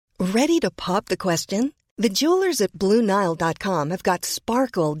Ready to pop the question? The jewelers at BlueNile.com have got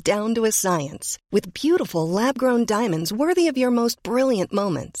sparkle down to a science with beautiful lab-grown diamonds worthy of your most brilliant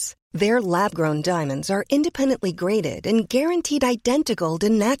moments. Their lab-grown diamonds are independently graded and guaranteed identical to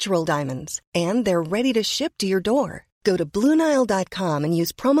natural diamonds, and they're ready to ship to your door. Go to BlueNile.com and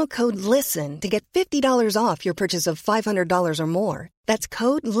use promo code LISTEN to get $50 off your purchase of $500 or more. That's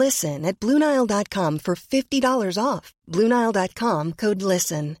code LISTEN at BlueNile.com for $50 off. BlueNile.com, code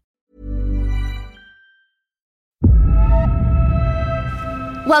LISTEN.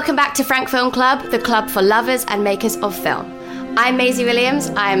 Welcome back to Frank Film Club, the club for lovers and makers of film. I'm Maisie Williams.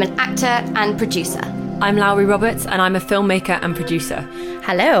 I am an actor and producer. I'm Lowry Roberts, and I'm a filmmaker and producer.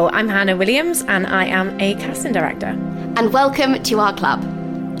 Hello, I'm Hannah Williams, and I am a casting director. And welcome to our club.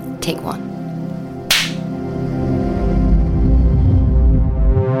 Take one.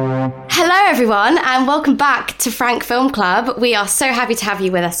 Hello, everyone, and welcome back to Frank Film Club. We are so happy to have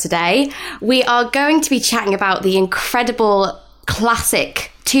you with us today. We are going to be chatting about the incredible classic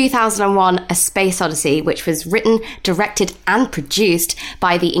 2001 A Space Odyssey, which was written, directed and produced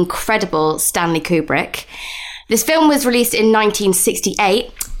by the incredible Stanley Kubrick. This film was released in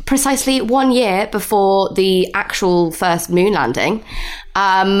 1968, precisely 1 year before the actual first moon landing.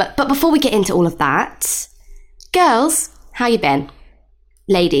 But before we get into all of that, girls, how you been?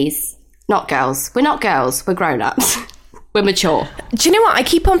 Ladies, not girls. We're not girls, we're grown-ups. We're mature. Do you know what? I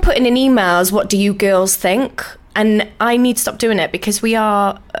keep on putting in emails, what do you girls think? And I need to stop doing it because we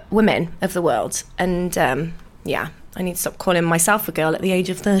are women of the world. And I need to stop calling myself a girl at the age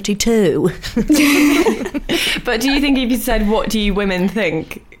of 32. But do you think if you said, what do you women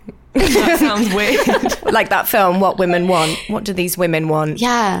think? That sounds weird. Like that film, What Women Want. What do these women want?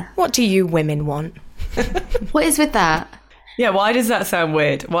 Yeah. What do you women want? What is with that? Yeah, why does that sound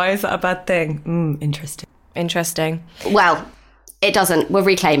weird? Why is that a bad thing? Interesting. Well, it doesn't. We're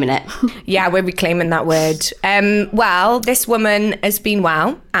reclaiming it. Yeah, we're reclaiming that word. Well, this woman has been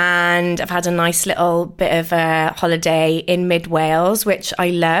well, and I've had a nice little bit of a holiday in mid-Wales, which I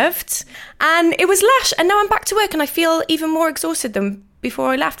loved. And it was lush, and now I'm back to work, and I feel even more exhausted than before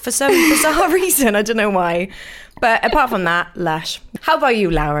I left for some bizarre reason. I don't know why. But apart from that, lush. How about you,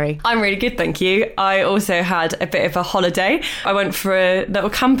 Lowry? I'm really good, thank you. I also had a bit of a holiday. I went for a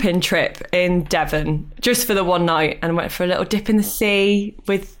little camping trip in Devon, just for the one night, and went for a little dip in the sea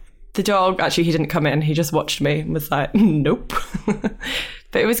with the dog. Actually, he didn't come in. He just watched me and was like, nope.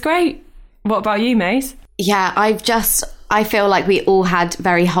 But it was great. What about you, Maze? Yeah, I feel like we all had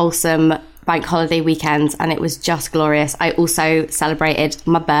very wholesome bank holiday weekends, and it was just glorious. I also celebrated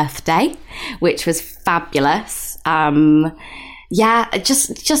my birthday, which was fabulous.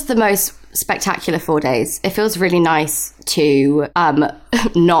 Just the most spectacular 4 days. It feels really nice to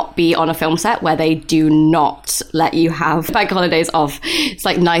not be on a film set where they do not let you have bank holidays off. It's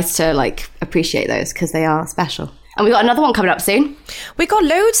like nice to appreciate those because they are special. And we got another one coming up soon. We got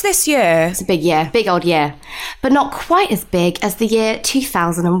loads this year. It's a big year, big old year, but not quite as big as the year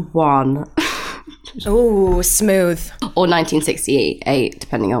 2001. Oh, smooth. Or 1968,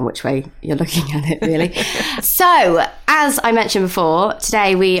 depending on which way you're looking at it, really. So, as I mentioned before,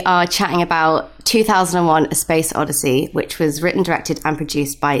 today we are chatting about 2001 A Space Odyssey, which was written, directed and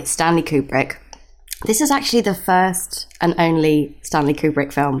produced by Stanley Kubrick. This is actually the first and only Stanley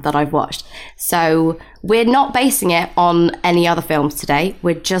Kubrick film that I've watched. So we're not basing it on any other films today.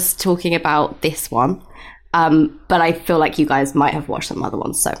 We're just talking about this one. But I feel like you guys might have watched some other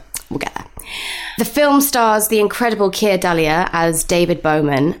ones, so we'll get there. The film stars the incredible Keir Dullea as David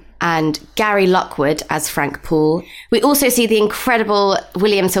Bowman and Gary Lockwood as Frank Poole. We also see the incredible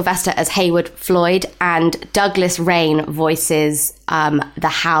William Sylvester as Hayward Floyd, and Douglas Rain voices the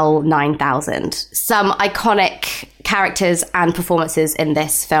HAL 9000. Some iconic characters and performances in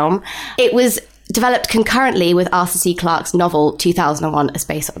this film. It was developed concurrently with Arthur C. Clarke's novel 2001 A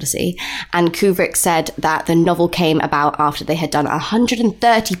Space Odyssey, and Kubrick said that the novel came about after they had done a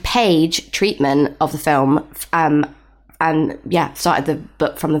 130-page treatment of the film, started the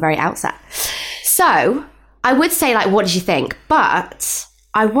book from the very outset. So I would say, what did you think? But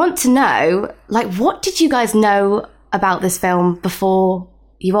I want to know, what did you guys know about this film before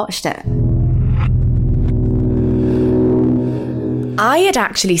you watched it? I had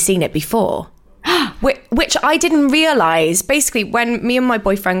actually seen it before, which I didn't realise. Basically, when me and my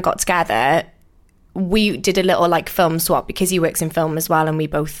boyfriend got together, we did a little film swap because he works in film as well, and we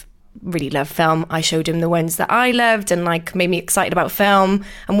both really love film. I showed him the ones that I loved and made me excited about film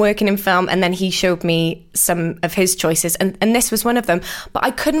and working in film, and then he showed me some of his choices, and this was one of them, but I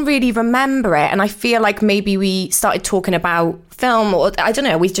couldn't really remember it. And I feel like maybe we started talking about film, or I don't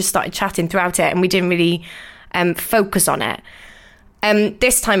know, we just started chatting throughout it and we didn't really focus on it.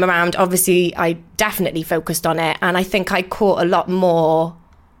 This time around, obviously, I definitely focused on it, and I think I caught a lot more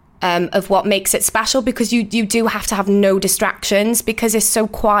of what makes it special, because you do have to have no distractions because it's so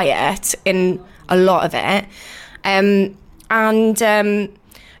quiet in a lot of it. It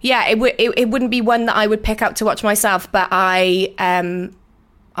wouldn't be one that I would pick out to watch myself, but I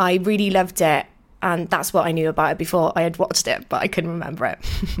really loved it. And that's what I knew about it before I had watched it, but I couldn't remember it.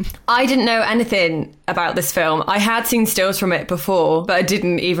 I didn't know anything about this film. I had seen stills from it before, but I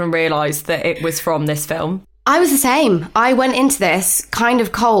didn't even realise that it was from this film. I was the same. I went into this kind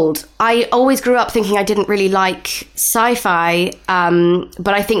of cold. I always grew up thinking I didn't really like sci-fi,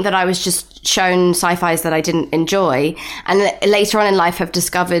 but I think that I was just shown sci-fis that I didn't enjoy. And later on in life have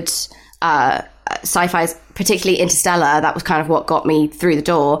discovered sci-fis, particularly Interstellar. That was kind of what got me through the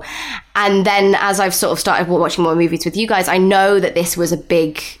door. And then as I've sort of started watching more movies with you guys, I know that this was a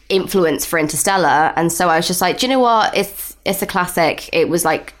big influence for Interstellar. And so I was just like, do you know what? It's a classic. It was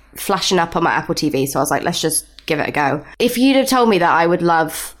like flashing up on my Apple TV. So I was like, let's just give it a go. If you'd have told me that I would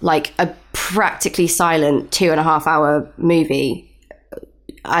love like a practically silent 2.5 hour movie,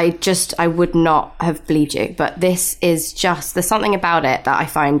 I would not have believed you. But this is just, there's something about it that I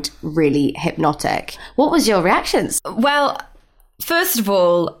find really hypnotic. What was your reactions? Well, first of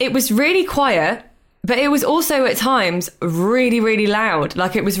all, it was really quiet, but it was also at times really, really loud.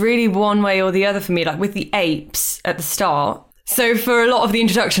 Like it was really one way or the other for me, like with the apes at the start. So for a lot of the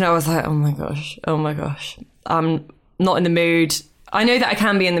introduction, I was like, oh my gosh, I'm not in the mood. I know that I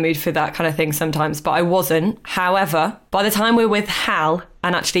can be in the mood for that kind of thing sometimes, but I wasn't. However, by the time we're with Hal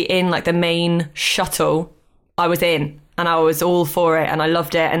and actually in like the main shuttle, I was in and I was all for it and I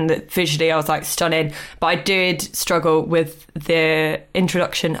loved it. And visually I was like stunning, but I did struggle with the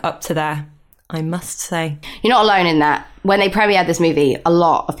introduction up to there, I must say. You're not alone in that. When they premiered this movie, a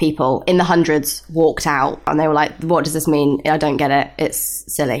lot of people in the hundreds walked out and they were like, what does this mean? I don't get it.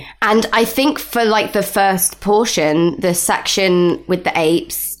 It's silly. And I think for like the first portion, the section with the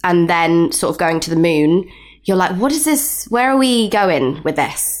apes and then sort of going to the moon, you're like, what is this? Where are we going with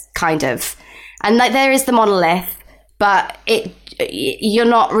this? Kind of. And like there is the monolith, but you're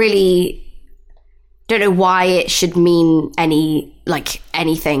not really, don't know why it should mean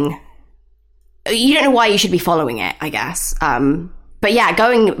anything. You don't know why you should be following it, I guess. But yeah,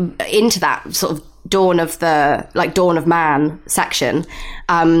 going into that sort of dawn of man section,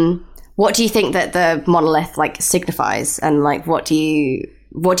 what do you think that the monolith like signifies? And like, what do you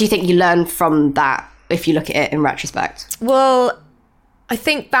think you learn from that if you look at it in retrospect? Well, I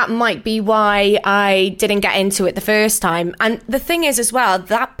think that might be why I didn't get into it the first time. And the thing is as well,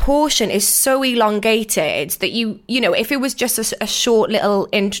 that portion is so elongated that you know, if it was just a short little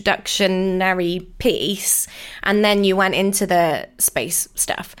introductionary piece and then you went into the space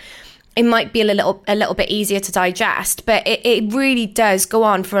stuff, it might be a little bit easier to digest. But it really does go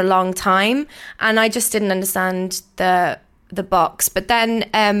on for a long time. And I just didn't understand the box. But then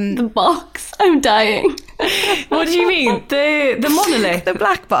the box, I'm dying. What do you mean? The monolith, the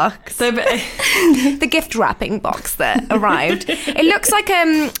black box, the gift wrapping box that arrived. It looks like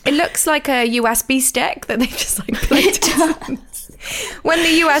a USB stick that they've just like put down. When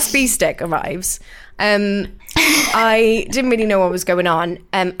the USB stick arrives, I didn't really know what was going on,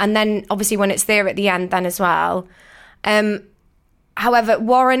 and then obviously when it's there at the end then as well. However,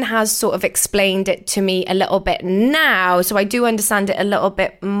 Warren has sort of explained it to me a little bit now, so I do understand it a little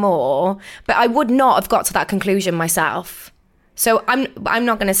bit more. But I would not have got to that conclusion myself. So I'm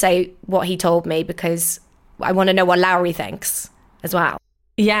not going to say what he told me because I want to know what Lowry thinks as well.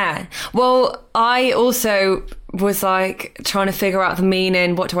 Yeah. Well, I also was like trying to figure out the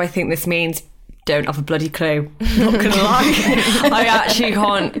meaning. What do I think this means? Don't have a bloody clue. Not gonna lie. I actually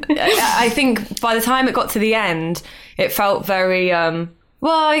can't. I think by the time it got to the end, it felt very I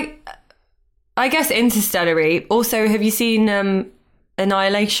guess interstellar-y. Also, have you seen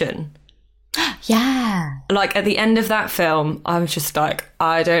Annihilation? Yeah. Like at the end of that film, I was just like,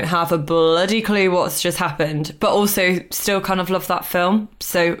 I don't have a bloody clue what's just happened, but also still kind of love that film.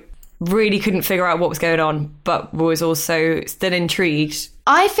 So really couldn't figure out what was going on, but was also still intrigued.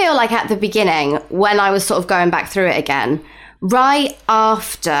 I feel like at the beginning, when I was sort of going back through it again, right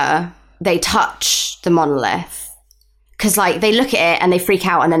after they touch the monolith, because like they look at it and they freak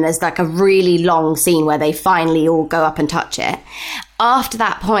out and then there's like a really long scene where they finally all go up and touch it. After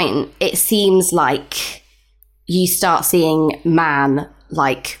that point, it seems like you start seeing man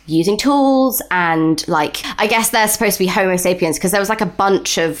like using tools and like, I guess they're supposed to be Homo sapiens because there was like a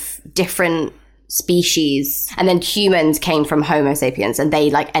bunch of different species and then humans came from Homo sapiens and they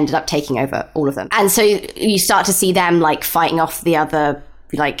like ended up taking over all of them. And so you start to see them like fighting off the other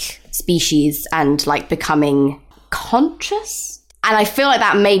like species and like becoming conscious. And I feel like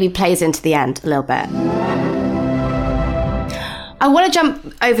that maybe plays into the end a little bit. I want to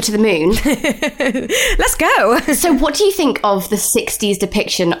jump over to the moon. Let's go. So what do you think of the 60s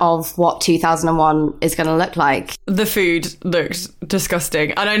depiction of what 2001 is going to look like? The food looked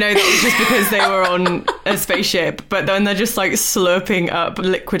disgusting. And I know that was just because they were on a spaceship, but then they're just like slurping up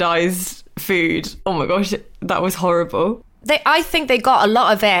liquidized food. Oh my gosh, that was horrible. I think they got a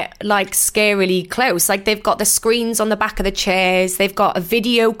lot of it like scarily close. Like they've got the screens on the back of the chairs. They've got a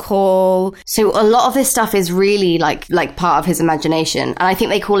video call. So a lot of this stuff is really like part of his imagination. And I think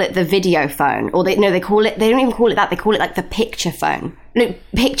they call it the video phone, or they don't even call it that. They call it like the picture phone. No,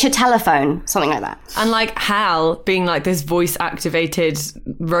 picture telephone, something like that. And like Hal being like this voice activated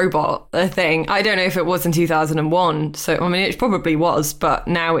robot thing. I don't know if it was in 2001. So, I mean, it probably was, but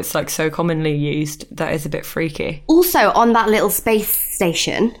now it's like so commonly used that it's a bit freaky. Also, on that little space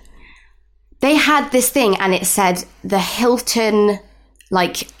station, they had this thing and it said the Hilton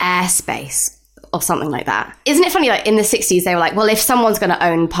like airspace or something like that. Isn't it funny, like in the 60s they were like, well, if someone's going to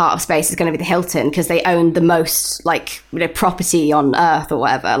own part of space, it's going to be the Hilton because they own the most like, you know, property on Earth or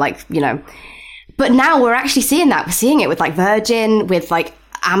whatever, like, you know. But now we're actually seeing that. We're seeing it with like Virgin, with like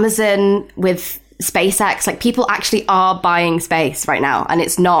Amazon, with SpaceX. Like people actually are buying space right now, and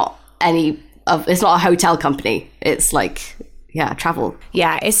it's not it's not a hotel company. It's like, yeah, travel.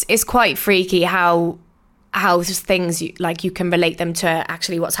 Yeah, it's quite freaky how things like you can relate them to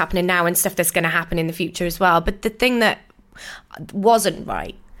actually what's happening now and stuff that's going to happen in the future as well. But the thing that wasn't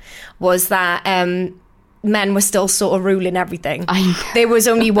right was that men were still sort of ruling everything. There was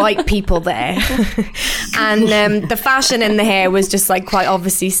only white people there. And the fashion and the hair was just like quite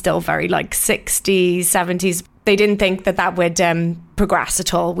obviously still very like 60s, 70s. They didn't think that would progress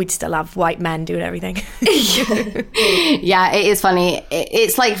at all. We'd still have white men doing everything. Yeah, it is funny.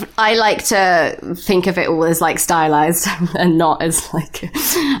 It's like, I like to think of it all as like stylized and not as like,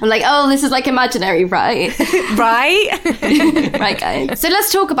 I'm like, oh, this is like imaginary, right? Right? Right, guys. So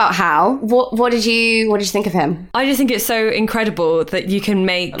let's talk about Hal. What did you think of him? I just think it's so incredible that you can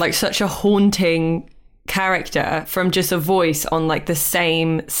make like such a haunting character from just a voice on like the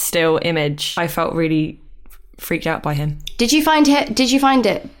same still image. I felt really freaked out by him. Did you find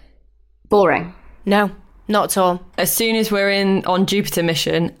it boring? No, not at all. As soon as we're on Jupiter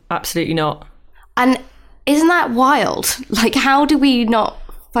mission, absolutely not. And isn't that wild? Like, how do we not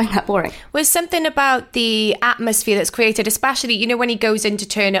find that boring? There's something about the atmosphere that's created, especially, you know, when he goes in to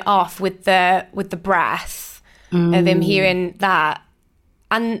turn it off with the breath of him hearing that,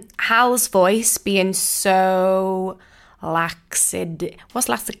 and Hal's voice being so what's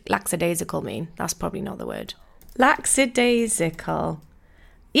lackadaisical mean? That's probably not the word. Lackadaisical.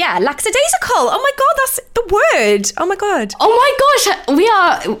 Yeah, lackadaisical. Oh my God, that's the word. Oh my God. Oh my gosh, we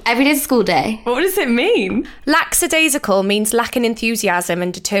are every day's a school day. What does it mean? Lackadaisical means lacking enthusiasm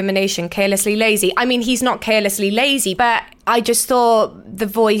and determination, carelessly lazy. I mean, he's not carelessly lazy, but I just thought the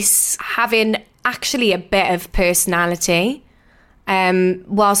voice having actually a bit of personality,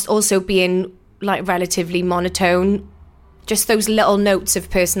 whilst also being like relatively monotone. Just those little notes of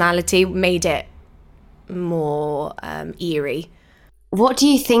personality made it more eerie. What do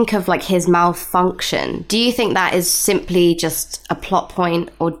you think of like his malfunction? Do you think that is simply just a plot point,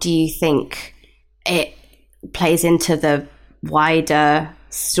 or do you think it plays into the wider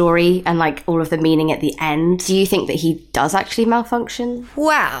story and like all of the meaning at the end? Do you think that he does actually malfunction?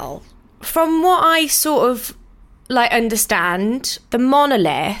 Well, from what I sort of like understand, the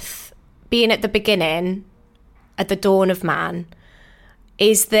monolith being at the beginning, at the dawn of man,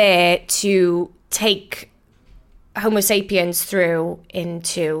 is there to take Homo sapiens through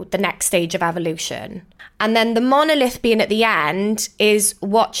into the next stage of evolution. And then the monolith being at the end is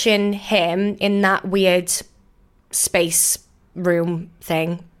watching him in that weird space room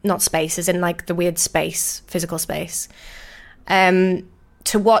thing. Not space, as in like the weird space, physical space. To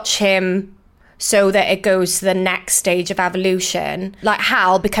watch him so that it goes to the next stage of evolution. Like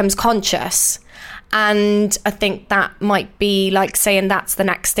Hal becomes conscious. And I think that might be like saying that's the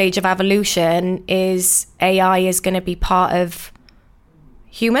next stage of evolution, is AI is going to be part of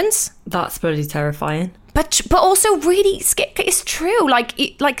humans. That's pretty terrifying. But also really, it's true. Like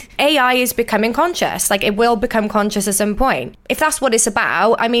AI is becoming conscious. Like it will become conscious at some point. If that's what it's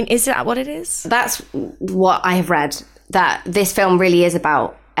about, I mean, is that what it is? That's what I have read, that this film really is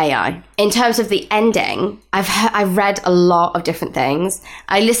about AI. In terms of the ending, I've read a lot of different things.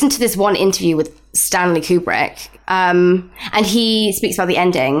 I listened to this one interview with Stanley Kubrick, and he speaks about the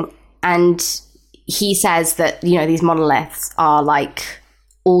ending, and he says that, you know, these monoliths are like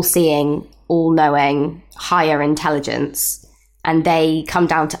all-seeing, all-knowing, higher intelligence, and they come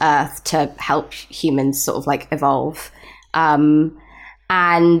down to Earth to help humans sort of like evolve. And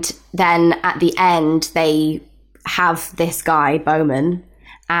then at the end, they have this guy, Bowman,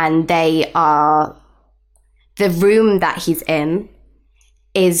 and the room that he's in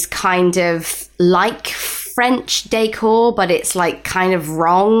is kind of like French decor, but it's like kind of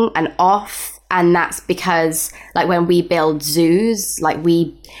wrong and off. And that's because like when we build zoos, like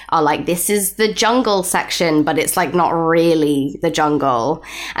we are like, this is the jungle section, but it's like not really the jungle.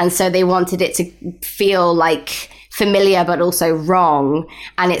 And so they wanted it to feel like familiar, but also wrong.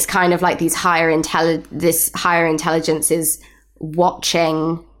 And it's kind of like this higher intelligence is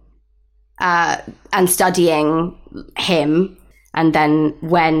watching and studying him. And then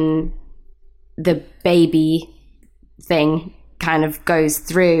when the baby thing kind of goes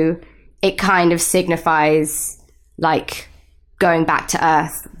through, it kind of signifies like going back to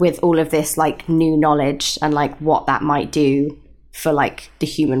Earth with all of this like new knowledge and like what that might do for like the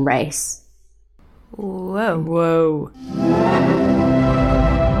human race. Whoa.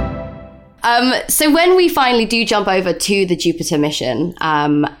 So when we finally do jump over to the Jupiter mission,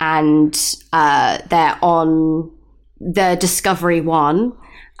 and they're on the Discovery 1,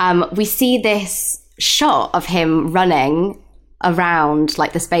 we see this shot of him running around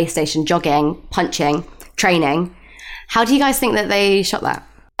like the space station, jogging, punching, training. How do you guys think that they shot that?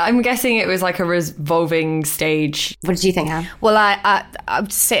 I'm guessing it was like a revolving stage. What did you think, Ham? Well, I'm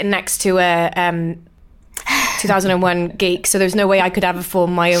sitting next to a 2001 geek, so there's no way I could ever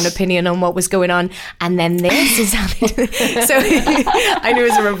form my own opinion on what was going on. And then this is happening. So I knew it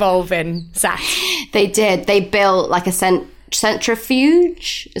was a revolving set. They did. They built like a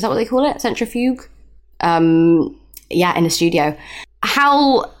centrifuge. Is that what they call it? Centrifuge? Yeah, in a studio.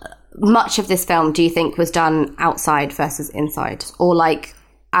 How much of this film do you think was done outside versus inside? Or like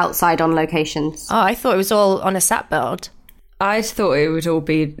outside on locations? Oh, I thought it was all on a set build. I thought it would all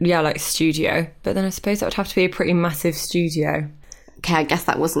be, like studio. But then I suppose that would have to be a pretty massive studio. Okay, I guess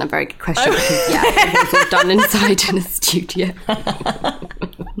that wasn't a very good question because, yeah, it was all done inside in a studio.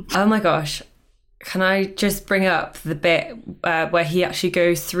 Oh my gosh. Can I just bring up the bit where he actually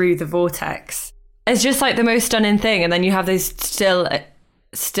goes through the vortex? It's just like the most stunning thing. And then you have these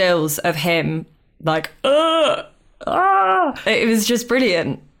stills of him like, It was just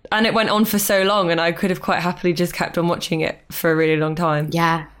brilliant. And it went on for so long and I could have quite happily just kept on watching it for a really long time.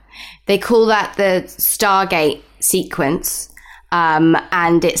 Yeah. They call that the Stargate sequence.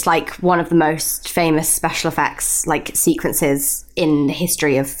 And it's like one of the most famous special effects like sequences in the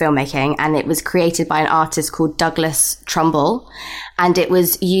history of filmmaking. And it was created by an artist called Douglas Trumbull. And it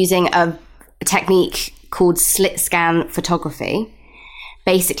was using a technique called slit scan photography.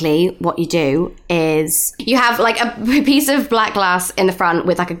 Basically, what you do is you have like a piece of black glass in the front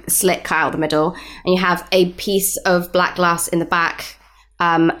with like a slit cut out the middle, and you have a piece of black glass in the back.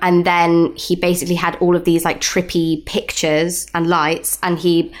 And then he basically had all of these like trippy pictures and lights, and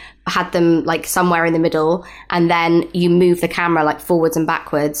he had them like somewhere in the middle. And then you move the camera like forwards and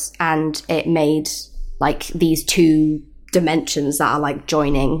backwards, and it made like these two dimensions that are like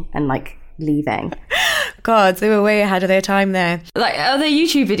joining and like leaving. God, they were way ahead of their time there. Like, are there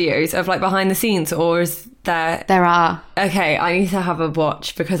YouTube videos of like behind the scenes, or is there? There are. Okay, I need to have a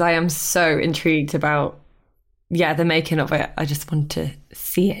watch because I am so intrigued about, the making of it. I just want to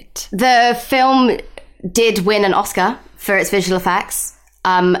see it. The film did win an Oscar for its visual effects.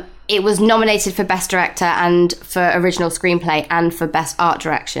 It was nominated for Best Director and for Original Screenplay and for Best Art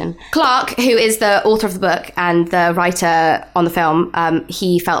Direction. Clark, who is the author of the book and the writer on the film,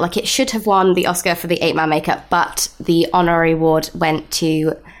 he felt like it should have won the Oscar for the 8-man makeup, but the honorary award went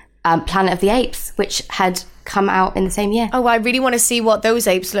to Planet of the Apes, which had come out in the same year. Oh, I really want to see what those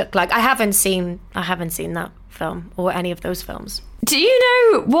apes look like. I haven't seen that film or any of those films. Do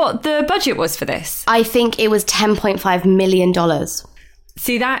you know what the budget was for this? I think it was $10.5 million.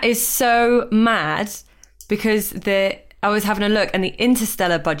 See, that is so mad because I was having a look and the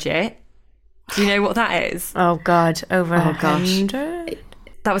Interstellar budget, do you know what that is? Oh, God. Over 100?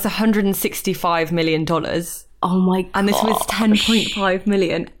 That was $165 million. Oh, my God. And this was 10.5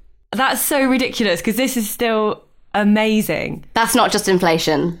 million. That's so ridiculous because this is still amazing. That's not just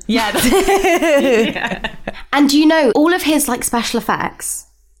inflation. Yeah. Yeah. And do you know, all of his like special effects,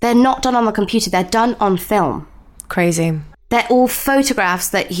 they're not done on the computer, they're done on film. Crazy. They're all photographs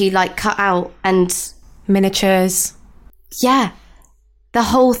that he like cut out and miniatures. Yeah, the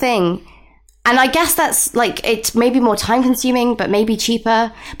whole thing. And I guess that's like, it's maybe more time consuming, but maybe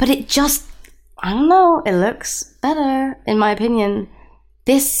cheaper. But it just, I don't know, it looks better in my opinion.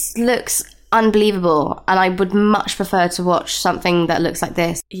 This looks unbelievable. And I would much prefer to watch something that looks like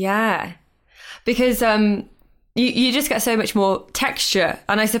this. Yeah, because you just get so much more texture.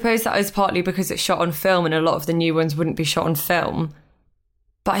 And I suppose that is partly because it's shot on film and a lot of the new ones wouldn't be shot on film.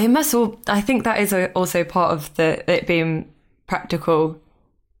 But I think that is also part of it being practical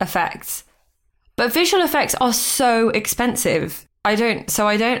effects. But visual effects are so expensive. I don't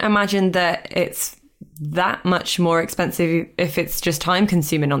imagine that it's that much more expensive if it's just time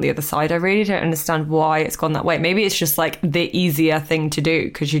consuming on the other side. I really don't understand why it's gone that way. Maybe it's just like the easier thing to do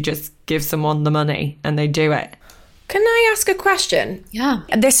because you just give someone the money and they do it. Can I ask a question? Yeah.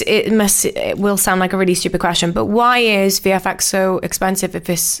 It will sound like a really stupid question, but why is VFX so expensive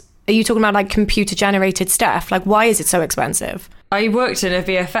are you talking about like computer generated stuff? Like, why is it so expensive? I worked in a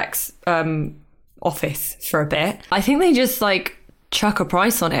VFX office for a bit. I think they just like chuck a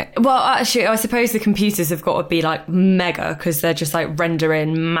price on it. Well, actually, I suppose the computers have got to be like mega because they're just like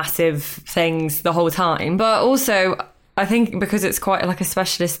rendering massive things the whole time. But also, I think because it's quite like a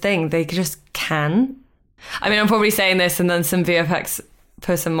specialist thing, they just can. I mean, I'm probably saying this and then some VFX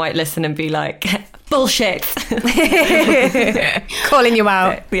person might listen and be like, bullshit. Calling you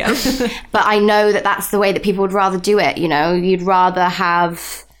out. Yeah. But I know that that's the way that people would rather do it, you know? You'd rather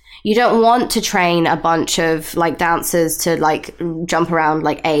you don't want to train a bunch of like dancers to like jump around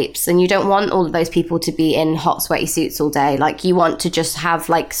like apes, and you don't want all of those people to be in hot sweaty suits all day. Like you want to just have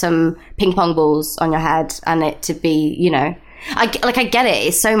like some ping pong balls on your head and it to be, you know, I get it.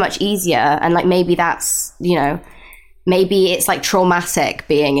 It's so much easier. And like, maybe that's, you know, maybe it's like traumatic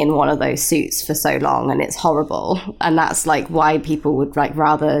being in one of those suits for so long and it's horrible. And that's like why people would like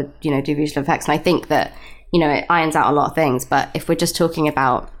rather, you know, do visual effects. And I think that, you know, it irons out a lot of things. But if we're just talking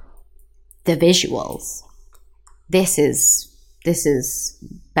about the visuals, this is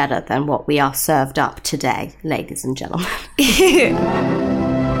better than what we are served up today, ladies and gentlemen.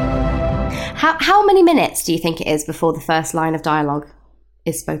 How many minutes do you think it is before the first line of dialogue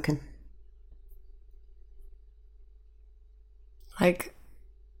is spoken? Like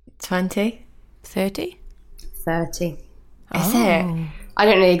 20? 30? 30. Is it? I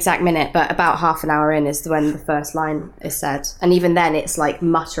don't know the exact minute, but about half an hour in is when the first line is said. And even then, it's like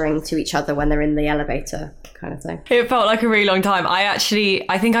muttering to each other when they're in the elevator kind of thing. It felt like a really long time. I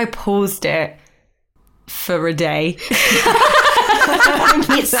think I paused it for a day.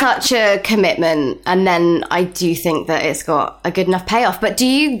 It's such a commitment. And then I do think that it's got a good enough payoff. But do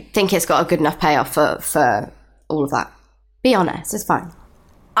you think it's got a good enough payoff for all of that? Be honest, it's fine.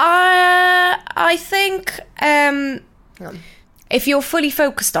 I think if you're fully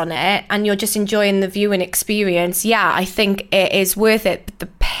focused on it and you're just enjoying the viewing experience, yeah, I think it is worth it. But the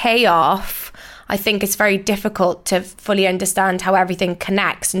payoff, I think it's very difficult to fully understand how everything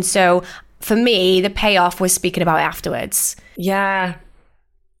connects. And so for me, the payoff was speaking about it afterwards. Yeah.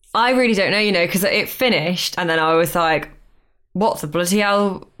 I really don't know, you know, because it finished and then I was like, what the bloody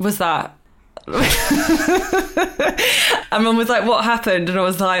hell was that? And Mum was like, what happened? And I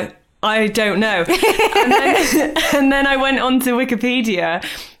was like, I don't know. And then I went on to Wikipedia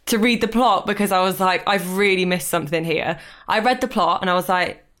to read the plot because I was like, I've really missed something here. I read the plot and I was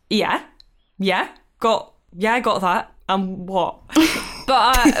like, yeah, got that. And what?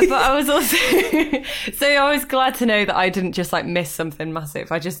 But I was also so I was glad to know that I didn't just like miss something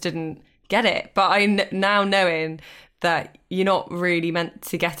massive. I just didn't get it. But now knowing that you're not really meant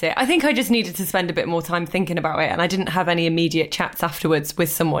to get it. I think I just needed to spend a bit more time thinking about it, and I didn't have any immediate chats afterwards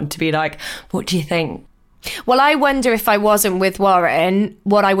with someone to be like, what do you think? Well, I wonder if I wasn't with Warren,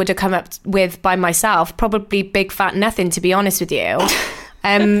 what I would have come up with by myself. Probably big fat nothing, to be honest with you.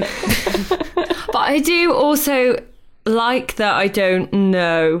 But I do also like that I don't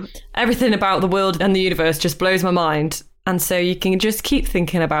know. Everything about the world and the universe just blows my mind. And so you can just keep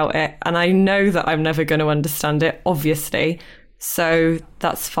thinking about it. And I know that I'm never going to understand it, obviously. So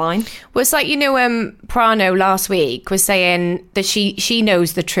that's fine. Well, it's like, you know, Prano last week was saying that she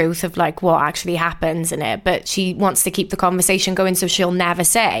knows the truth of like what actually happens in it, but she wants to keep the conversation going, so she'll never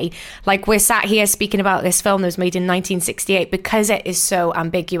say. Like, we're sat here speaking about this film that was made in 1968 because it is so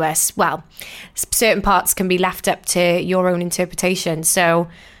ambiguous. Well, certain parts can be left up to your own interpretation. So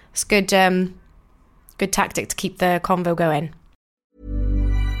it's good tactic to keep the convo going.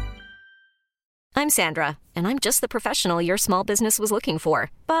 I'm Sandra, and I'm just the professional your small business was looking for.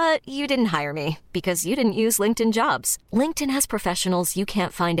 But you didn't hire me because you didn't use LinkedIn Jobs. LinkedIn has professionals you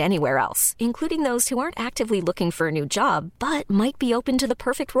can't find anywhere else, including those who aren't actively looking for a new job, but might be open to the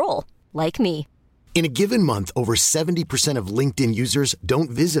perfect role, like me. In a given month, over 70% of LinkedIn users don't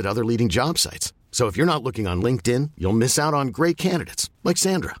visit other leading job sites. So if you're not looking on LinkedIn, you'll miss out on great candidates like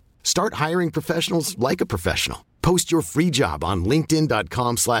Sandra. Start hiring professionals like a professional. Post your free job on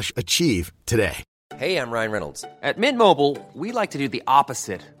linkedin.com/achieve today. Hey, I'm Ryan Reynolds. At Mint Mobile, we like to do the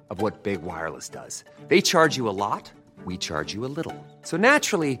opposite of what Big Wireless does. They charge you a lot, we charge you a little. So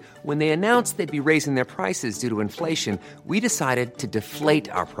naturally, when they announced they'd be raising their prices due to inflation, we decided to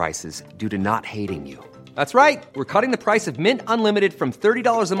deflate our prices due to not hating you. That's right. We're cutting the price of Mint Unlimited from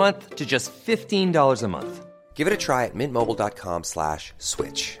 $30 a month to just $15 a month. Give it a try at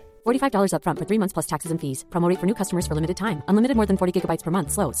mintmobile.com/switch. $45 up front for 3 months plus taxes and fees. Promo rate for new customers for limited time. Unlimited more than 40 gigabytes per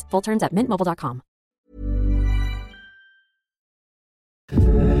month. Slows full terms at mintmobile.com.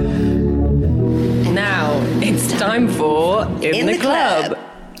 Now it's time for In the Club.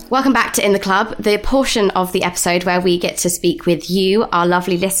 Welcome back to In the Club, the portion of the episode where we get to speak with you, our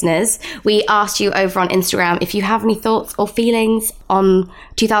lovely listeners. We asked you over on Instagram if you have any thoughts or feelings on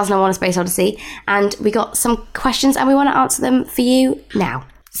 2001: A Space Odyssey, and we got some questions and we want to answer them for you now.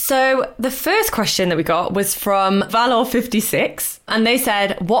 So the first question that we got was from Valor56, and they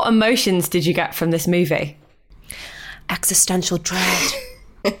said, what emotions did you get from this movie? Existential dread.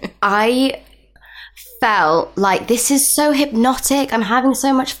 I felt like this is so hypnotic. I'm having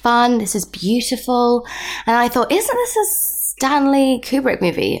so much fun. This is beautiful. And I thought, isn't this a Stanley Kubrick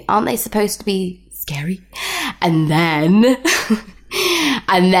movie? Aren't they supposed to be scary? And then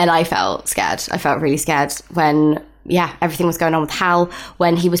I felt scared. I felt really scared when, everything was going on with Hal,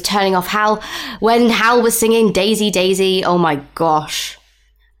 when he was turning off Hal, when Hal was singing Daisy, Daisy. Oh my gosh.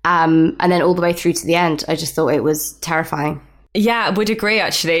 And then all the way through to the end, I just thought it was terrifying. Yeah, I would agree,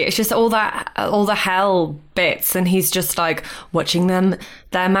 actually. It's just all the hell bits, and he's just like watching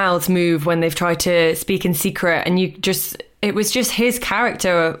their mouths move when they've tried to speak in secret, and it was just his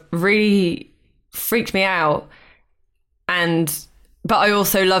character really freaked me out. But I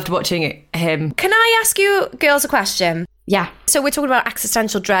also loved watching him. Can I ask you girls a question? Yeah. So we're talking about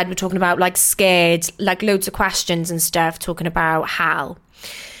existential dread, we're talking about like scared, like loads of questions and stuff, talking about Hal.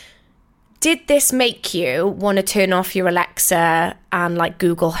 Did this make you want to turn off your Alexa and like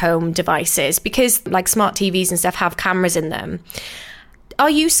Google Home devices? Because like smart TVs and stuff have cameras in them. Are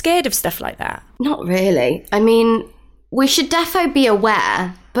you scared of stuff like that? Not really. I mean, we should defo be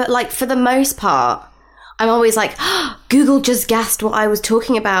aware, but like for the most part, I'm always like, Google just guessed what I was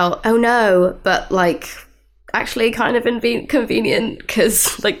talking about. Oh no. But like actually kind of inconvenient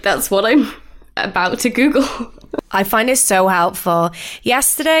because like that's what I'm about to Google. I find it so helpful.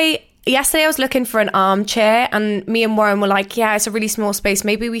 Yesterday I was looking for an armchair and me and Warren were like, yeah, it's a really small space.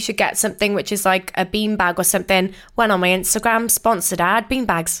 Maybe we should get something which is like a beanbag or something. Went on my Instagram, sponsored ad,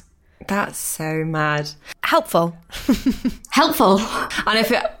 beanbags. That's so mad. Helpful. Helpful. And I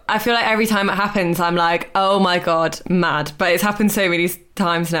feel like every time it happens, I'm like, oh my God, mad. But it's happened so many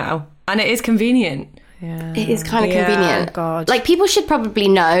times now. And it is convenient. Yeah. It is kind of convenient. Oh God. Like people should probably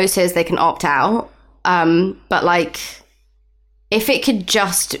know so as they can opt out. But like, if it could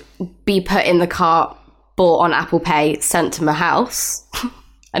just be put in the cart, bought on Apple Pay, sent to my house,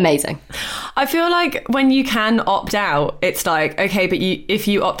 amazing. I feel like when you can opt out, it's like, okay, but if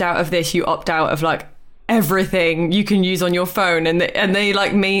you opt out of this, you opt out of like everything you can use on your phone, and they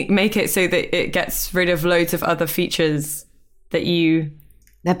like make it so that it gets rid of loads of other features that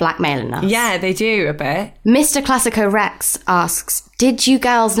They're blackmailing us. Yeah, they do a bit. Mr. Classico Rex asks, did you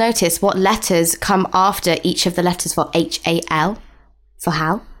girls notice what letters come after each of the letters for HAL? For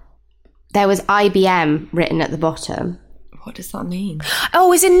Hal? There was IBM written at the bottom. What does that mean?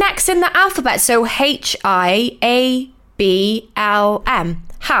 Oh, is it next in the alphabet? So HIABLM.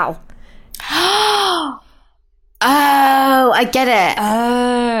 Hal. Oh, I get it.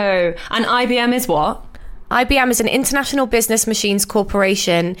 Oh. And IBM is what? IBM is an international business machines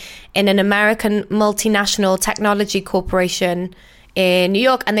corporation in an American multinational technology corporation in New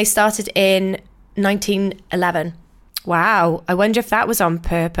York, and they started in 1911. Wow, I wonder if that was on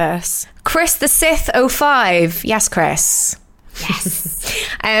purpose. Chris the Sith 05. Yes, Chris. Yes.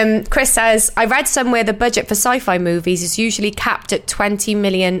 Chris says, I read somewhere the budget for sci-fi movies is usually capped at $20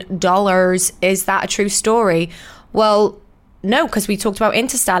 million. Is that a true story? Well, no, because we talked about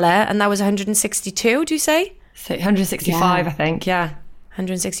Interstellar and that was 162, do you say? 165, yeah. I think, yeah.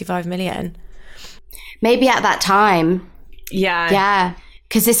 165 million. Maybe at that time. Yeah. Yeah.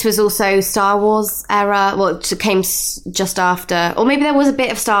 Because this was also Star Wars era. Well, it came just after. Or maybe there was a bit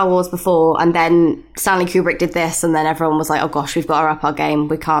of Star Wars before, and then Stanley Kubrick did this, and then everyone was like, oh gosh, we've got to up our game.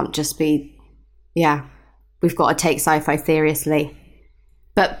 We can't just be... Yeah. We've got to take sci-fi seriously.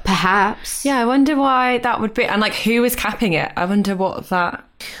 But perhaps... Yeah, I wonder why that would be. And like, who is capping it? I wonder what that...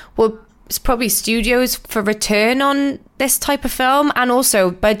 Well, it's probably studios for return on this type of film, and also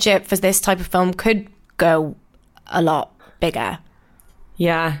budget for this type of film could go a lot bigger.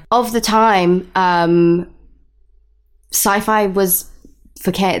 Yeah. Of the time, sci-fi was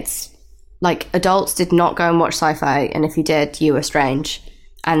for kids. Like, adults did not go and watch sci-fi, and if you did, you were strange.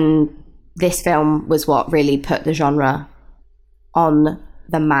 And this film was what really put the genre on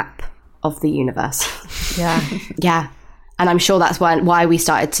the map of the universe. Yeah. Yeah. And I'm sure that's why we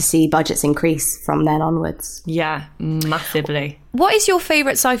started to see budgets increase from then onwards. Yeah, massively. What is your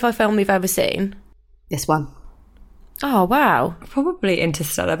favourite sci-fi film you've ever seen? This one. Oh, wow. Probably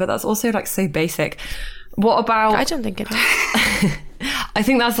Interstellar, but that's also like so basic. What about... I don't think it is. I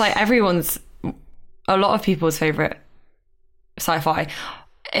think that's like a lot of people's favourite sci-fi.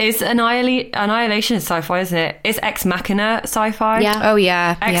 Is Annihilation is sci-fi, isn't it? Is Ex Machina sci-fi? Yeah. Oh,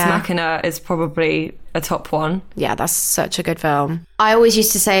 yeah. Ex Machina is probably a top one. Yeah, that's such a good film. I always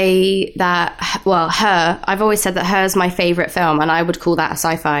used to say that, well, I've always said that Her's my favourite film, and I would call that a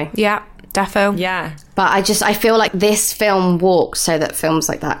sci-fi. Yeah, defo. Yeah. But I feel like this film walked so that films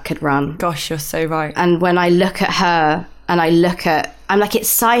like that could run. Gosh, you're so right. And when I look at Her, and I'm like, it's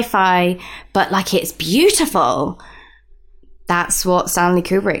sci-fi, but like it's beautiful. That's what Stanley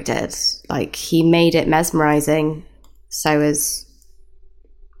Kubrick did. Like, he made it mesmerizing. So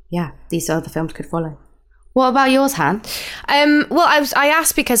these other films could follow. What about yours, Han? Well, I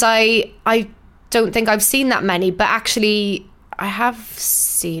asked because I don't think I've seen that many, but actually I have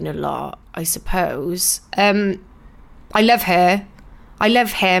seen a lot, I suppose. I love Her. I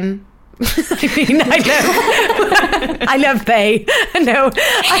love him. I love they. No,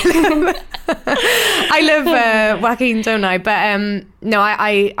 I love Joaquin, don't I? But no,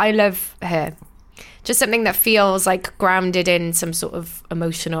 I love Her. Just something that feels like grounded in some sort of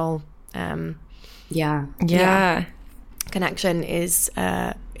emotional connection is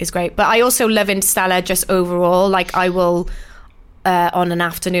great. But I also love Interstellar just overall. Like, I will on an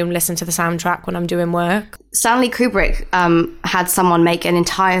afternoon listen to the soundtrack when I'm doing work. Stanley Kubrick had someone make an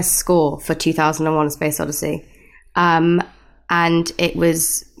entire score for 2001: A Space Odyssey, and it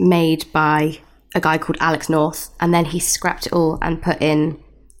was made by a guy called Alex North, and then he scrapped it all and put in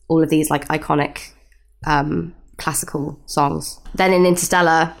all of these like iconic classical songs. Then in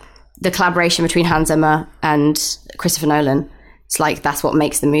Interstellar, the collaboration between Hans Zimmer and Christopher Nolan, it's like that's what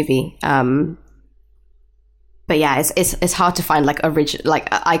makes the movie. But yeah, it's hard to find like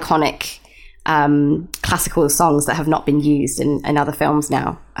iconic classical songs that have not been used in other films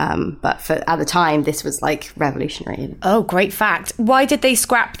now. But at the time, this was like revolutionary. Oh, great fact. Why did they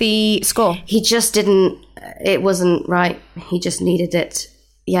scrap the score? He just didn't. It wasn't right. He just needed it.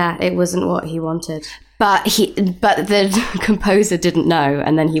 Yeah, it wasn't what he wanted. But the composer didn't know,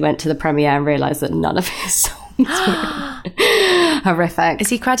 and then he went to the premiere and realised that none of his songs were horrific. Is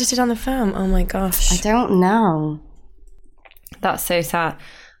he credited on the film? Oh my gosh. I don't know. That's so sad.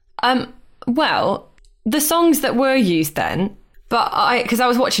 Well, the songs that were used then, because I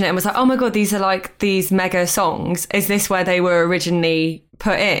was watching it and was like, oh my God, these are like these mega songs. Is this where they were originally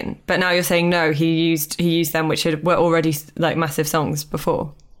put in? But now you're saying no, he used them, which were already like massive songs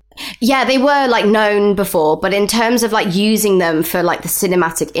before. Yeah, they were like known before, but in terms of like using them for like the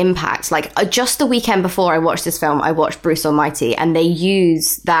cinematic impact, like just the weekend before I watched this film, I watched Bruce Almighty, and they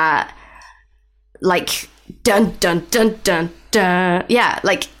use that like dun dun dun dun dun. Yeah,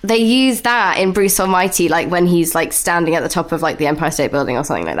 like they use that in Bruce Almighty, like when he's like standing at the top of like the Empire State Building or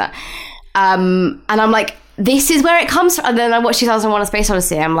something like that. And I'm like, this is where it comes from. And then I watched 2001: A Space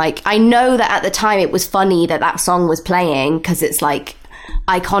Odyssey. I'm like, I know that at the time it was funny that song was playing because it's like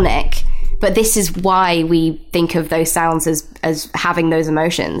iconic, but this is why we think of those sounds as having those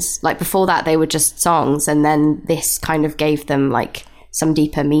emotions. Like before that they were just songs, and then this kind of gave them like some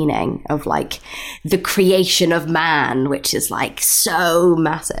deeper meaning of like the creation of man, which is like so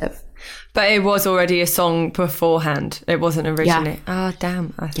massive. But it was already a song beforehand. It wasn't originally. Yeah. Oh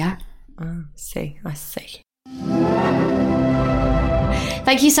damn. Yeah. I see.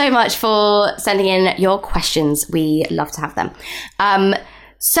 Thank you so much for sending in your questions. We love to have them.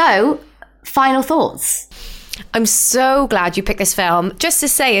 So, final thoughts. I'm so glad you picked this film. Just to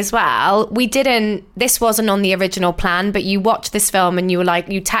say as well, this wasn't on the original plan, but you watched this film and you were like,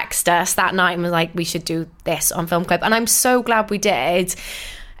 you text us that night and was like, we should do this on Film Club. And I'm so glad we did.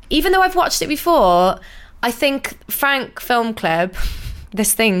 Even though I've watched it before, I think Frank Film Club,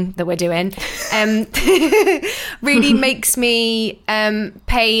 this thing that we're doing, really makes me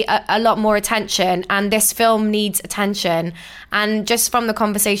pay a lot more attention, and this film needs attention. And just from the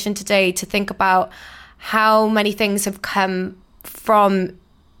conversation today, to think about how many things have come from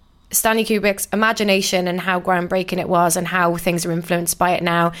Stanley Kubrick's imagination and how groundbreaking it was and how things are influenced by it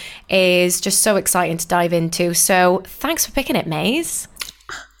now is just so exciting to dive into. So thanks for picking it, Maze.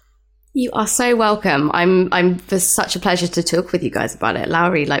 You are so welcome. It was such a pleasure to talk with you guys about it.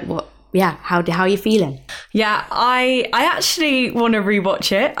 Lowry, like what? Yeah, how are you feeling? Yeah, I actually want to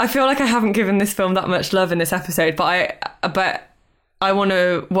rewatch it. I feel like I haven't given this film that much love in this episode, but I want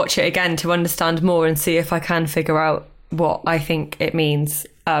to watch it again to understand more and see if I can figure out what I think it means.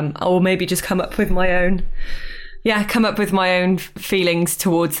 Or maybe just come up with my own feelings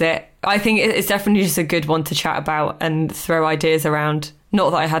towards it. I think it's definitely just a good one to chat about and throw ideas around.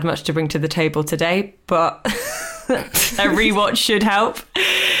 Not that I had much to bring to the table today, but a rewatch should help.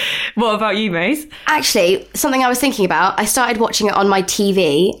 What about you, Maze? Actually, something I was thinking about, I started watching it on my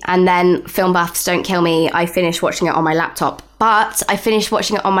TV, and then film buffs don't kill me, I finished watching it on my laptop. But I finished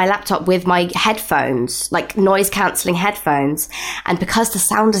watching it on my laptop with my headphones, like noise-cancelling headphones. And because the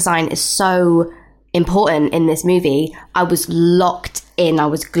sound design is so important in this movie, I was locked in, I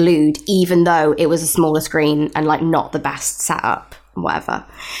was glued, even though it was a smaller screen and like not the best setup, whatever.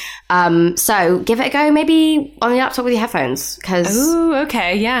 So give it a go, maybe on your laptop with your headphones, because oh,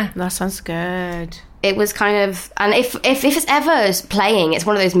 okay, yeah, that sounds good. It was kind of, and if it's ever playing, it's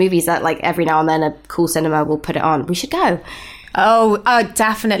one of those movies that like every now and then a cool cinema will put it on. We should go. Oh,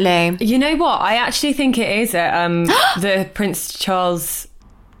 definitely. You know what? I actually think it is at the Prince Charles.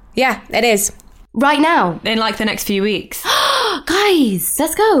 Yeah, it is. Right now, in like the next few weeks. Guys,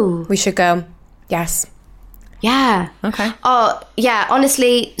 let's go. We should go. Yes. Yeah. Okay. Oh, yeah,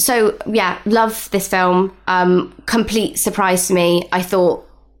 honestly, so, yeah, love this film. Complete surprise to me. I thought,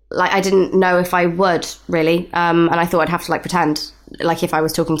 like, I didn't know if I would, really. And I thought I'd have to, like, pretend, like, if I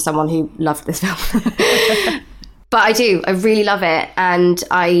was talking to someone who loved this film. But I do. I really love it. And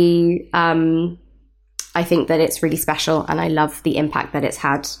I think that it's really special, and I love the impact that it's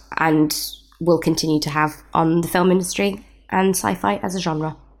had and will continue to have on the film industry and sci-fi as a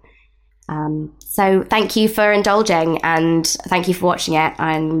genre. So thank you for indulging, and thank you for watching it.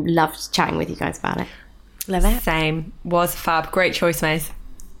 I loved chatting with you guys about it. Love it. Same. Was fab. Great choice, Maze.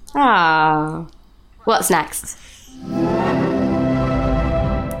 Ah, what's next?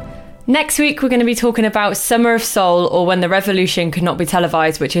 Next week, we're going to be talking about Summer of Soul, or When the Revolution Could Not Be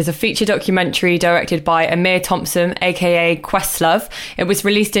Televised, which is a feature documentary directed by Amir Thompson, aka Questlove. It was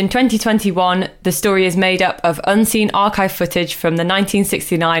released in 2021. The story is made up of unseen archive footage from the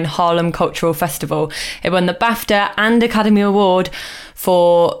 1969 Harlem Cultural Festival. It won the BAFTA and Academy Award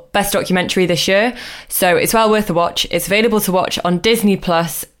for Best Documentary this year, so it's well worth a watch. It's available to watch on Disney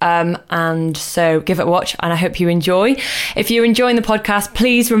Plus, and so give it a watch, and I hope you enjoy. If you're enjoying the podcast,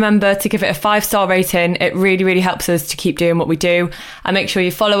 please remember to give it a 5-star rating. It really, really helps us to keep doing what we do. And make sure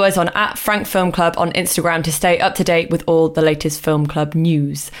you follow us on @FrankFilmClub on Instagram to stay up to date with all the latest Film Club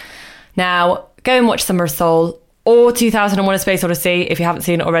news. Now, go and watch Summer of Soul or 2001: A Space Odyssey if you haven't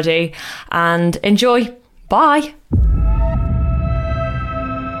seen it already, and enjoy. Bye.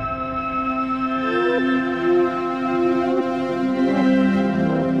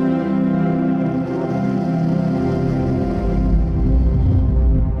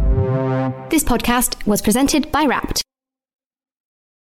 This podcast was presented by Wrapped.